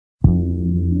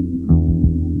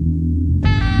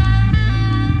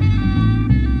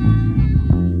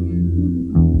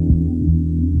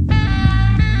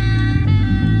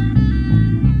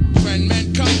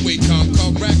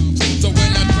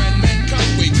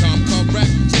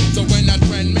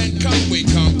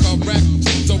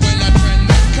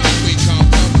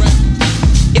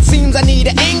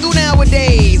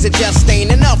days, it just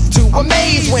ain't enough to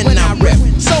amaze when I rip.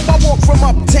 So I walk from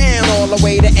uptown all the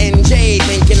way to NJ,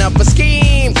 thinking up a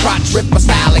scheme, crotch ripper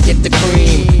style to get the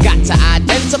cream. Got to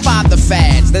identify the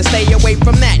fads, then stay away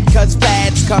from that, cause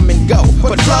fads come and go,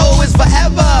 but flow is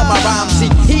forever. My rhymes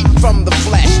seek heat from the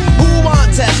flesh. Who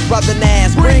want test, brother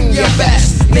Nas, bring your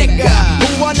best. Nigga,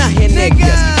 who wanna hear niggas?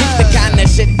 Keep the kind of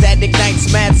shit that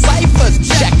ignites mad ciphers.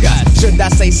 Checker, should I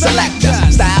say selector?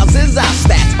 Styles is our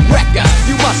stats, wrecker.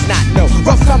 You must not know,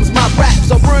 rough comes my rap,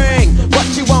 so bring what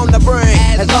you wanna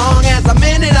bring. As long as I'm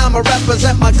in it, I'ma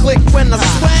represent my clique when I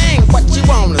swing. What you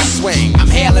wanna swing? I'm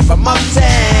hailing from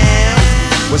uptown,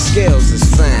 where skills is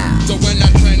found. So when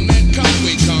that trend men come,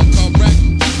 we come correct.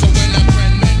 So when that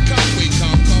trend men come, we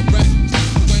come correct.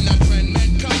 When that trend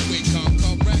men come, we come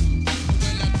correct.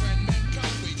 When that trend men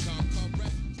come, we come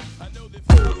correct. I know this.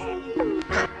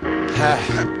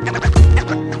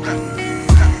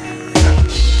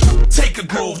 Take a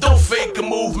groove, don't fake a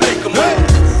move, make a move.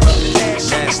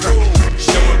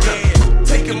 Show again.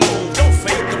 Take a move, don't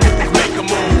fake a move, make a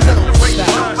move.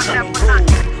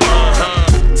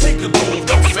 Take a groove,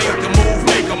 don't fake a move,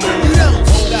 make a move.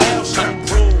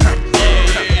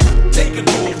 Take a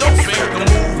groove, don't fake a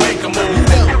move, make a move.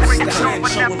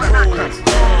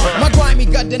 My grimy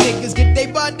gutter niggas get they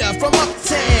butter from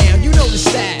uptown. You know the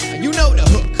style, you know the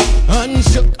hook.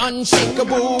 Unshook,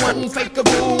 unshakable,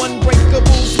 unfakeable,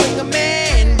 unbreakable. Swing a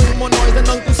man, do more noise than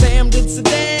Uncle Sam did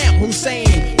Saddam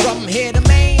Hussein. From here to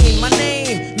Maine, my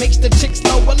name makes the chicks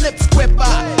lower lips gripper.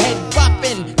 Head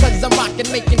bopping, cause I'm rockin',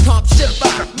 making comp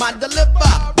shipper. My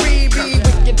deliver, freebie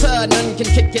with guitar, none can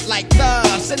kick it like the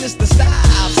sinister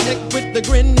style. Slick with the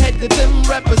grin, head to Tim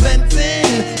representing.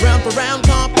 Round for round,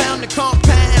 compound to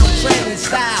compound, trend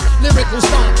style. Lyrical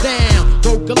stomp down,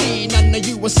 vocally none of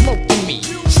you are smoking me.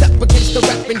 Step against the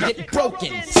rap and get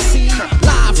broken. See,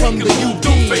 live from the UP.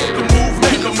 Don't fake a move,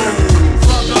 make a move.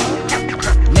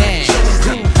 Nah.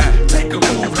 Take a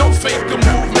move, don't fake a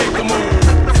move, make a move.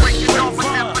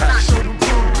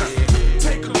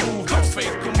 Take a move, don't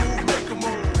fake a move, make a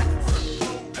move.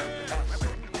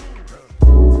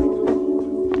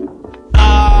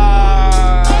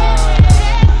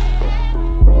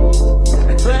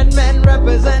 Friend men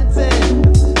representing.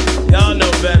 Y'all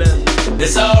know better.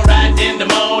 It's alright in the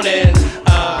morning,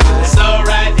 it's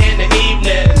alright in the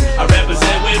evening. I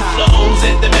represent with flows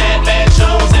at the Madman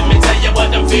shows. Let me tell you what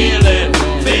I'm feeling.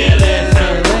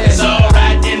 It's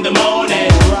alright in the morning,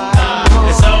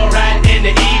 it's alright in the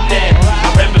evening.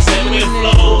 I represent with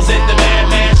flows at the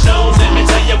Madman shows. Let me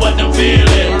tell you what I'm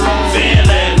feeling.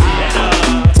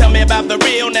 Tell me about the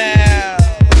real now.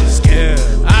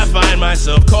 I find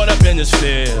myself caught up in this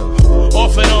field.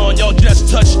 Off and on, y'all just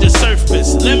touch the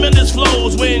surface. Limitless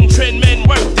flows when trend men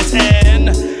work this hand.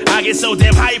 I get so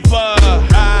damn hyper.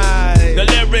 The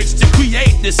lyrics to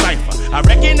create this cipher. I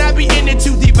reckon I be in it to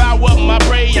devour my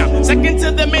brain. I'm second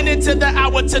to the minute, to the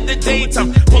hour, to the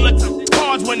daytime. Pulling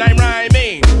cards when I'm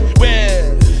rhyming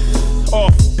with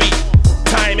offbeat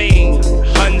timing.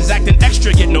 Huns acting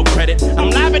extra, get no credit. I'm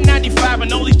live at 95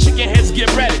 and all these chicken heads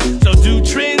get ready. So do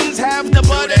trends have the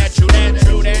butter? True that.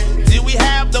 Do we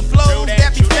have the flow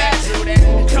that be fast?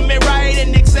 Coming right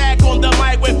and exact on the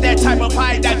mic with that type of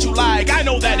hype that you like. I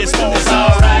know that it's all. It's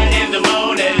alright in the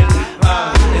morning,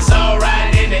 it's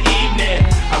alright in the evening.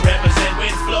 I represent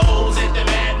with flows at the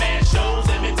Madman shows.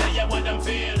 Let me tell you what I'm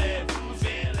feeling.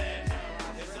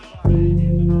 It's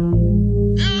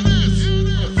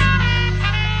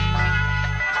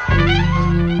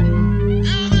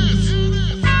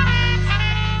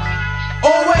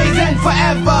Always and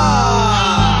forever.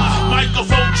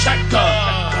 Microphone checker.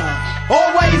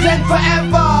 Always and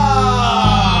forever.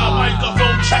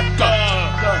 Microphone checker.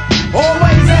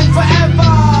 Always and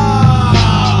forever.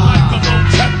 Microphone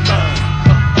checker.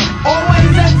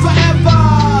 Always and forever.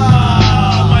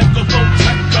 Microphone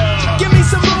checker. Give me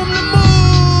some room to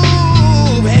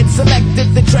move. Head selected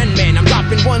the trend man. I'm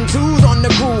dropping 1-2s on the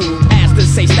groove. As to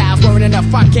say styles weren't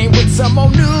enough, I came with some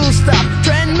more new stuff.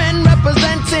 Trend men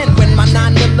representing. When my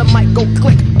 9mm mic go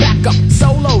click, back up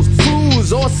solos,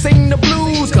 cruise or sing the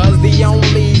blues. Cause the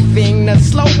only thing that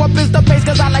slow up is the pace.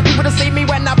 Cause I like people to see me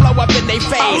when I blow up in their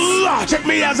face. Check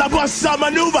me as I bust a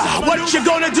maneuver. What you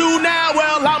gonna do now?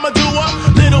 Well, I'ma do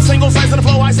a little single size of the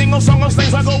flow. I sing a song on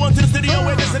stage. I go into the studio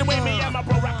and listen to me and my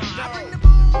pro rap.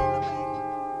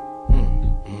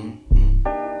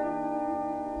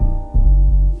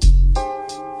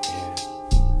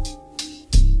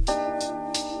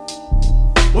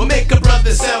 we'll make a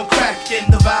brother sound crack in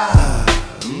the vibe.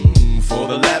 For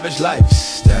the lavish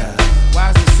lifestyle.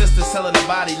 Wives and sisters selling the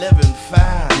body, living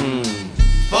fine.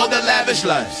 For the lavish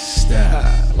lifestyle.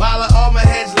 While all my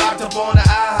heads locked up on the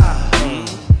aisle.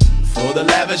 For for the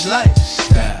lavish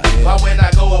lifestyle. Why when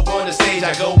I go up on the stage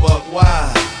I go buck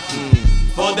wild?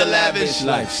 For the lavish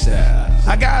lifestyle.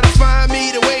 I gotta find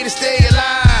me the way to stay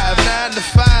alive. 9 to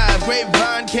 5,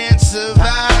 grapevine can't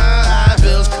survive.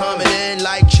 Bills coming in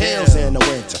like chills in the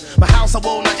winter. My house I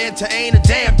will not enter, ain't a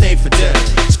damn thing for dinner.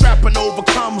 Scrapping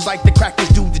overcomes like the crackers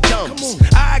do the jumps.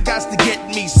 I got to get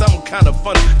me some kind of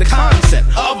fun. The concept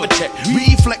of a check,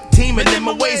 reflect teaming in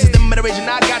my ways is the motivation.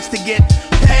 I got to get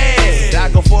paid. I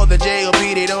go for the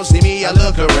J.O.B. They don't see me, I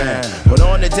look around. But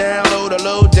on the down low, the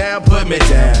low down, put me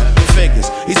down. Figures,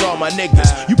 he's all my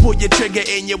niggas. You pull your trigger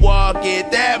and you walk it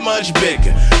that much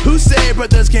bigger. Who say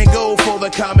brothers can't go for the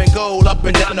common goal? Up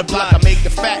and down the block, I make the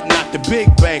fat, not the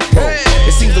big bank roll.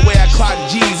 It seems the way I clock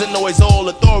G's annoys all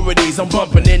authorities. I'm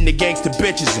bumping into gangster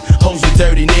bitches and hoes with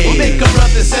dirty knees. We'll make a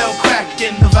brother sell crack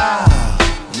in the vibe.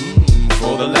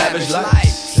 For the lavish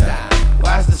lifestyle.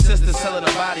 Why's the sister selling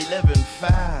her body living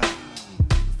fine?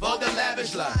 For the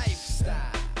lavish lifestyle.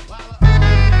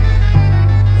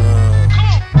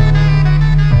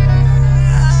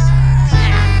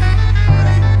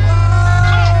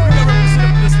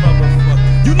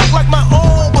 You look like my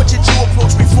own, but yet you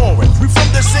approach me foreign. We from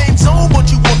the same zone, but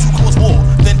you want to cause war.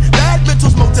 Then bad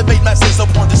mentals motivate my sense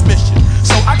upon this mission.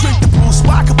 So I drink the brew so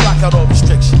I can block out all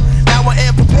restriction. Now I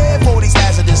am prepared for these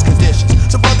hazardous conditions.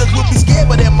 So brothers will be scared,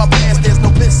 but in my past there's no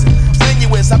pissing.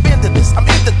 Strenuous, I'm into this, I'm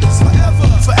into this forever,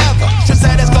 forever. Just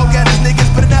sad as go-getters niggas,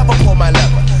 but it never pull my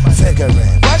lever.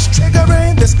 Figuring, what's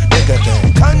triggering this nigga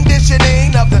thing?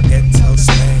 Conditioning of the mental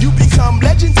slang. You become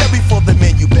legendary for the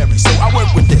men you bury. So I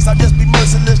work with this, I'll just be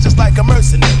merciless just like a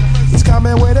mercenary. He's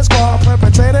coming with a squad,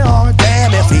 perpetrating hard.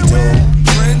 Damn if he do.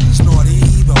 Trends, not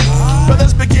evil.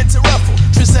 Brothers begin to ruffle,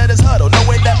 trendsetters huddle,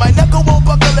 knowing that my knuckle won't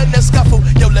buckle in the scuffle.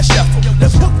 Yo, let's shuffle.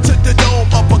 Let's hook to the dome,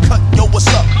 uppercut, yo, what's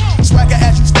up? Swagger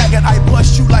as you stagger, I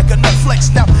bust you like a nut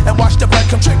flex now. And watch the blood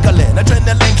come trickling.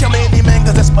 Adrenaline, kill any man,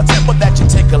 cause that's my temper that you're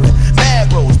tickling.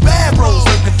 Bad rolls,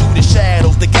 lurking through the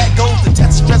shadows. The gag goes, the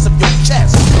test stress of your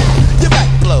chest. Your back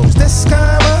blows. This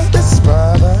karma, this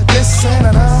brother, this and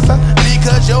another.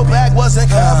 Because your back wasn't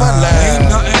covered. Ain't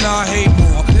nothing I hate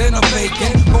more than a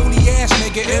vacant, bony ass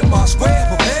nigga in my square.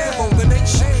 Prepare for the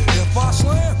nation. If I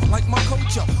slam like my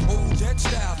culture, old jet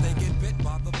style, they get bit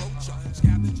by the vulture.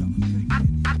 Scavenger.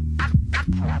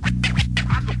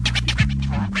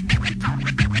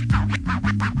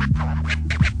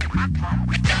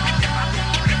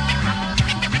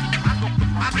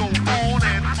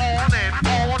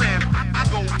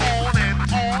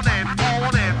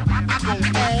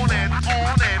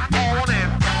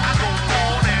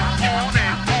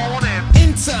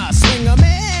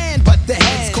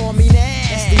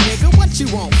 You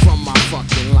want from my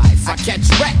fucking life? I catch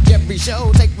wreck every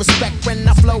show, take respect when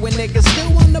I flow, and niggas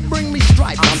still wanna bring me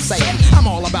stripe. I'm saying I'm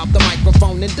all about the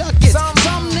microphone and duckets.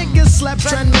 Some niggas slept,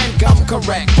 trend men come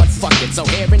correct, but fuck it. So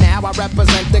here and now I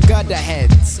represent the gutter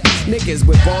heads. Niggas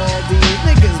with baldies,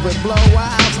 niggas with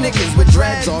blowouts, niggas with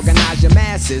dreads. Organize your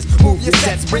masses, move your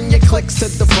sets, bring your clicks to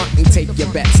the front and take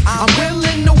your bets. I'm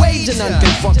willing to wager, none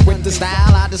can fuck with the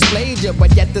style I displayed you,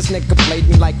 but yet this nigga played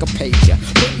me like a pager.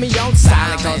 Put me on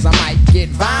silent, cause I might get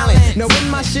violent. Knowing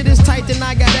my shit is tight and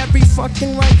I got every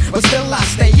fucking right, but still I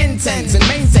stay intense and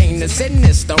maintain the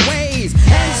sinister ways.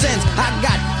 And since I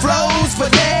got flows for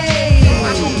days.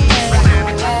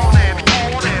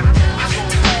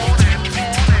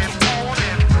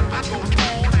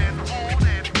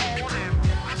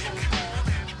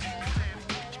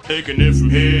 Taking it from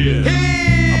here,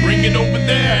 I bring it over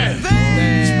there,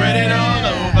 spread it all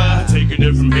over. Taking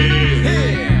it from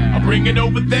here, I bring it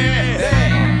over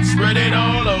there, spread it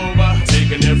all over.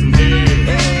 Taking it from here,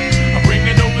 I bring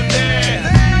it over there,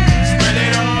 spread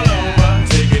it all over.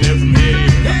 Taking it from here,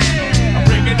 I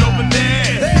bring it over there,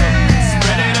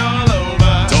 spread it all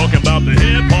over. Talk about the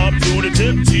hip hop to the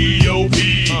tip,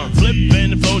 T.O.P.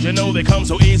 Flipping flows, you know they come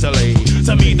so easily.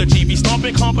 To me, the GB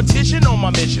stomping competition on my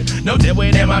mission. No dead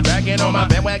weight am I dragging on my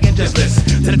bandwagon. Just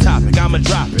listen to the topic, I'ma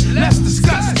drop it. Let's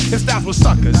discuss it. It starts with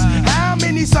suckers. How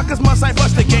many suckers must I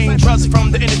bust to gain trust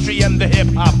from the industry and the hip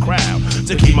hop crowd?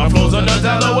 To keep my flows on the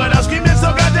down low and I'm screaming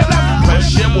so goddamn loud.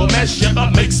 Pressure will mess you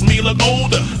up, makes me look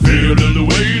older. Feeling the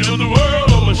weight of the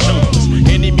world on my shoulders.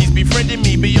 Enemies befriending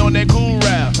me beyond that cool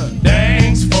rap.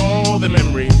 Thanks for the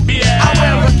memory. Yeah. I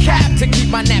wear a cap to keep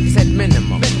my naps at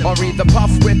minimum, or either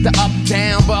puff with the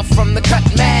up-down buff from the cut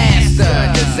master.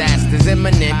 Disaster's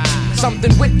imminent,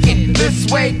 something wicked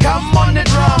this way. Come on the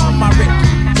drum, my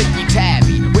Ricky,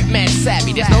 ticky-tabby with mad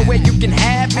savvy. There's no way you can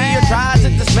have me or try to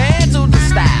dismantle the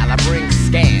style I bring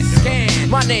scandal.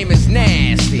 My name is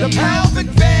Nasty, the pelvic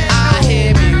fan. I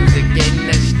hear music in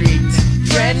the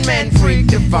street, trend men freak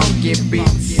the funky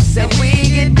beats, and we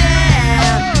get down.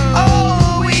 down.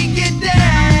 Oh, we get down.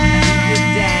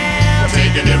 I'm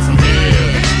taking it from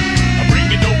here. I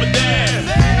bring it over there.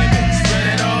 Spread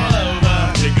it all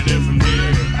over. Taking it from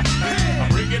here. I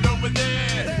bring it over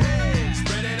there.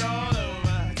 Spread it all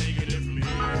over. Taking it from here.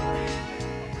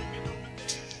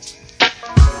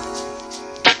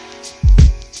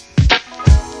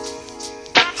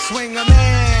 Swing a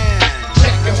man,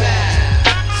 check a man.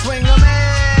 Swing a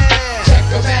man, check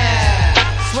a man.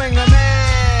 Swing a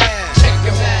man, check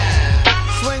a man.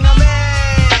 Swing a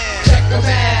man, check a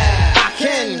man. I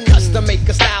can custom make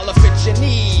a style of fit you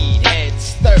need.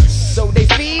 Heads thirst, so they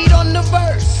feed on the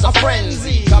verse. A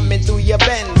frenzy coming through your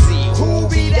Benzie. Who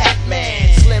be that man?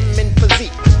 Slim in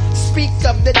physique. Speak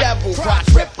of the devil, crotch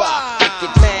ripper.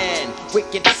 Wicked man,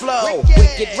 wicked flow,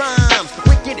 wicked rhymes,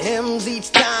 wicked hymns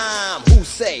each time. Who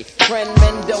say trend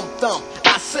men don't thump?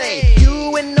 I say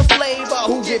you in the flavor.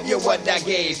 Who give you what I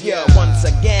gave you? Once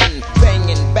again,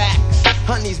 banging backs.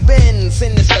 Honey's been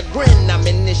sinister grin. I'm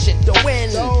in this shit to win.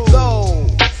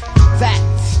 Those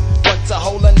that's want to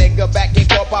hold a nigga back and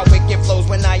caught by wicked flows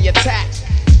when I attack.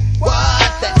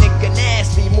 What? That nigga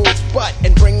nasty moves butt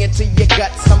and bring it to your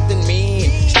gut, something mean.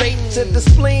 Straight to the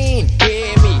spleen.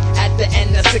 Hear me at the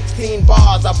end of 16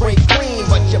 bars. I break clean,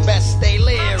 but you best stay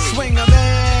leery. Swing a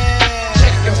man,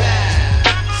 check a man.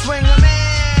 Swing a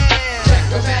man,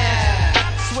 check a man.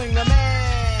 Swing a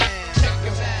man, check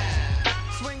a man.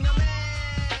 Swing a man,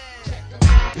 check a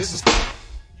man. This is the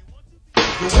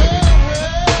way we do.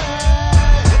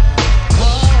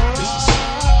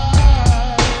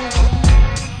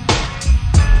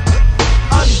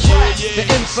 The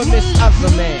infamous other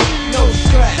man, no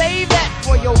stress. Save that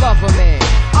for your lover man.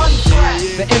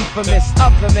 Unstress. The infamous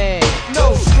other man,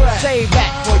 no stress. Save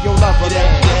that for your lover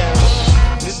man.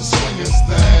 It's a swingers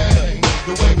thing,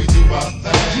 the way we do our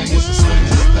thing. It's a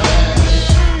swingers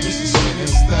thing. It's a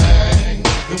swingers thing,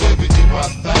 the way we do our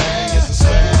thing. It's a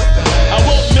swingers thing. I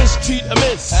won't mistreat a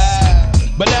miss.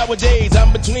 But nowadays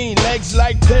I'm between legs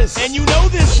like this. And you know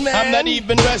this, man. I'm not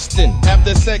even resting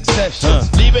after sex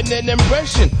sessions. Leaving an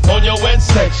impression on your wet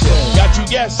section. Got you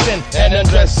guessing and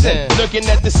undressing. Looking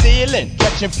at the ceiling,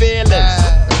 catching feelings.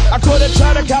 I caught her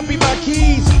trying to copy my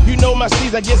keys. You know my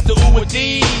C's, I guess the ooh with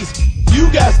these. You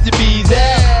got to be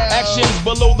there. Actions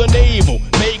below the navel,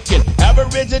 making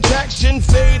average attraction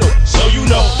fatal. So you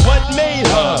know what made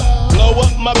her blow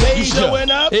up my pager. You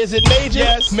showing up? Is it major?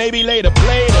 Yes, maybe later,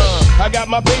 later. I got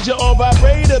my pager on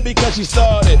vibrator because she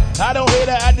started. I don't hate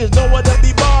her, I just don't want to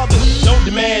be bothered. Don't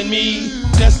demand me,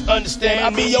 just understand.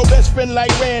 I'll be your best friend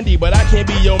like Randy, but I can't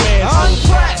be your man.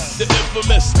 Unpressed. The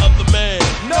infamous other man.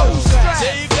 No stress.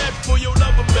 Save that for your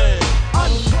lover man.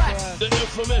 Unpressed. The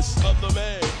infamous other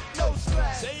man. No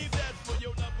stress. Save that for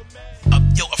your lover man.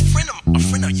 Yo, a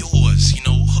friend of yours, you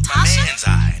know, hooked my man's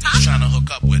eye, and he's trying to hook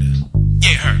up with her.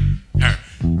 Yeah, her.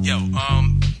 Yo,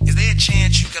 is there a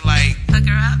chance you could like hook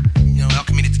her up? You know,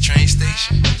 welcome me at the train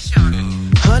station? Sure.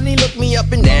 Honey looked me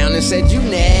up and down and said, you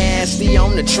nasty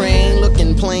on the train,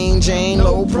 looking plain Jane,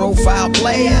 low profile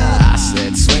player. I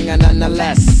said, swinger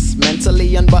nonetheless,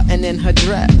 mentally unbuttoning her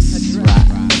dress.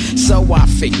 Right. So I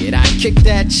figured I'd kick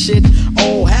that shit,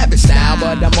 old habit style,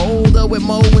 but I'm older with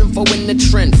more info in the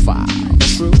trend file.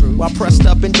 True, I pressed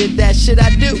up and did that shit I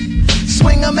do.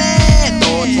 Swing a man,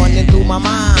 thoughts running through my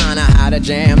mind. I had to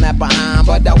jam that behind,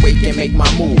 but I wake and make my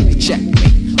move.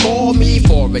 Checkmate. Call me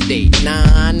for a date,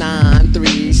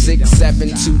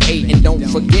 9936728. And don't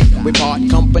forget, we part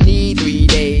company 3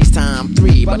 days, time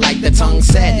 3. But like the tongue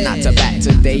said, not to back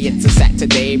today, it's a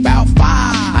Saturday, about 5.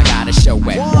 I got a show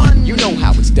at 1, you know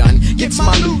how it's done. Gets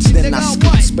my loops, then I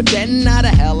scoots. But then out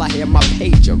of hell, I hear my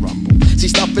pager rumble. See,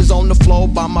 stuff is on the floor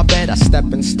by my bed, I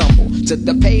step and stumble to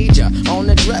the pager on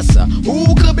the dresser.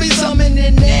 Who could be something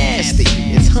nasty?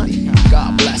 It's Honey,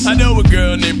 God bless her. I know a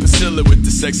girl named Priscilla with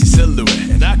the sexy silhouette,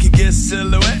 and I can get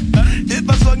silhouette. If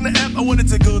I slung the app, I wanted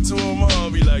to go to her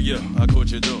mom. Be like, yo, I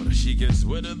caught your daughter. She gets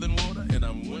wetter than water, and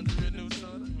I'm wondering who's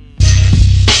soda.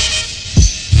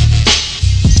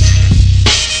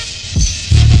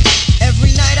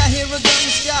 Every night I hear a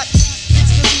gunshot.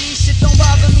 It's the beat, shit don't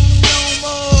bother me no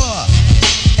more.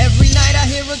 Every night I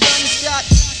hear a gunshot.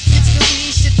 It's the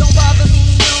beat, shit don't bother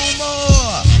me no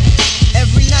more.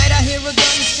 Every night I hear a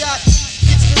gunshot.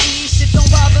 It's the beat, shit don't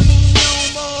bother me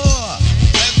no more.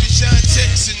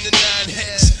 In the 9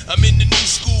 hex, I'm in the new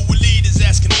school with leaders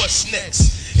asking what's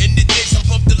next. In the days I'm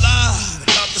up the line,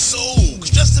 about the soul.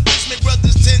 Cause just the best make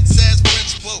brothers tense as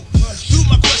principle. Through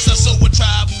my quest I saw a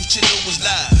tribe whose channel was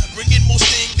live, bringing more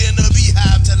sting than a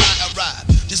beehive till I arrive.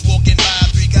 Just walking by,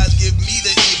 3 guys give me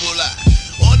the evil eye.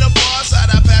 On the bar side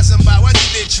I pass them by, why did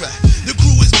they try? The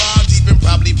crew is mob deep and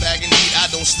probably bagging heat, I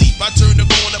don't sleep. I turn the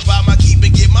corner by my keep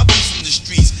and get my piece from the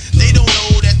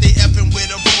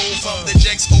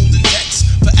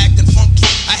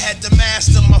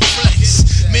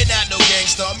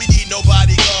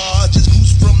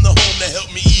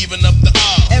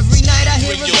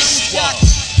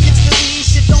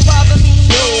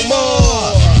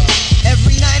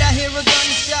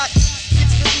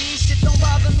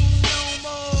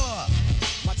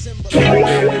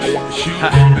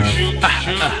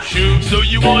Shoot. So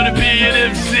you wanna be an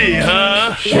MC,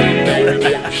 huh?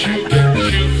 Shoot.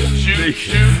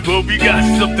 Well, we got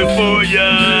something for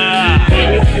ya.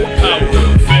 Power,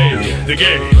 fame, the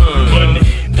game. Money,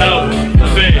 power,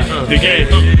 fame, the game.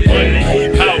 Money,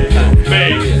 power,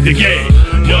 fame, the game.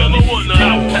 Number one,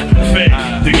 power,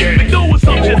 fame, the game. Make no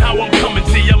assumption how I'm coming,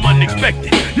 see, I'm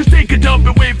unexpected. Just take a dump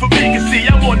and wait for me to see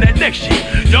I'm on that next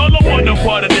shit. Y'all don't want no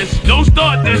part of this. Don't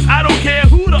start this. I don't care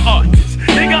who the artist.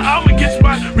 Nigga, I'ma get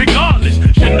mine regardless.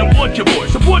 Shouldn't have bought your boy.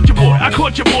 Support your boy. I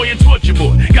caught your boy and taught your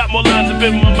boy. Got more lines up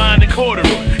in my mind than corduroy.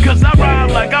 Cause I rhyme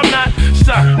like I'm not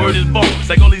signed. Word is bones.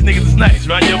 Like all these niggas is nice.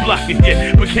 Round your block and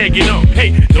yeah, but can't get on.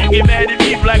 Hey, don't get mad at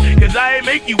me, black. Cause I ain't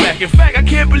make you whack. In fact, I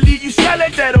can't believe you sound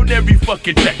like that on every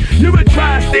fucking track. You a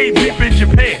tri-state beef in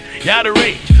Japan. Y'all the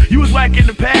range. You was whack in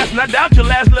the past, and I doubt your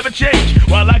last will ever change.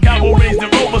 While I got more raised than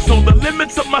Rover, so the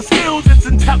limits of my skills, it's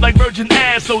in tap like virgin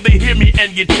ass, so they hear me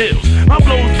and get chills. My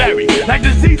blows vary, like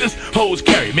diseases hoes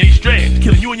carry. Many strands,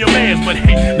 killing you and your mans, but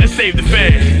hey, let's save the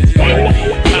fans. Money,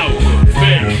 power,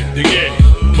 fame, the game.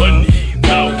 Money,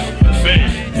 power, fame,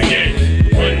 the game.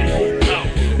 Money, power,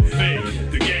 fame,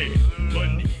 the game.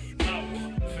 Money, power,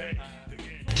 fame, the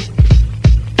game.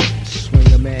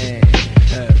 Swing a man.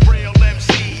 Real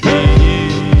MC.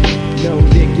 No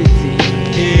diggity.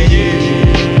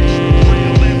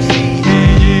 Real MC.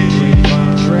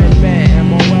 Trend man,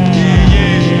 M.O.L.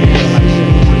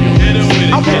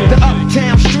 I walk the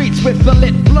uptown streets with a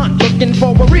lit blunt, looking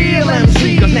for a real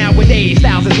MC. Cause nowadays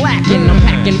styles is lacking. I'm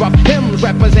packing rough hymns,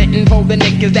 representing for the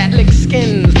niggas that lick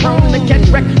skins. Prone to catch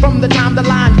wreck from the time the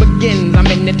line begins. I'm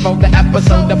in it for the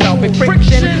episode of pelvic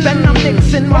friction. Then I'm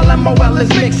mixing while M.O.L is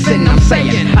mixing. I'm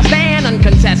saying I stand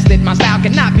uncontested. My style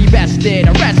cannot be bested,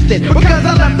 arrested, because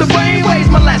I left the brainwaves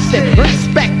molested.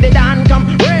 Respected, I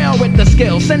come real with the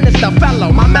skill. Sinister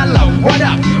fellow, my mellow. What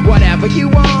up? Whatever you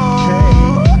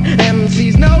want.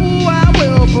 MCs know I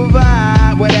will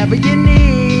provide whatever you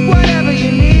need. Whatever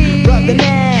you need. Brother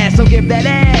ass, so give that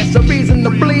ass a reason to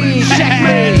bleed.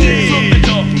 Checkmate. From the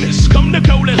darkness, come the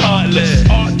cold and heartless.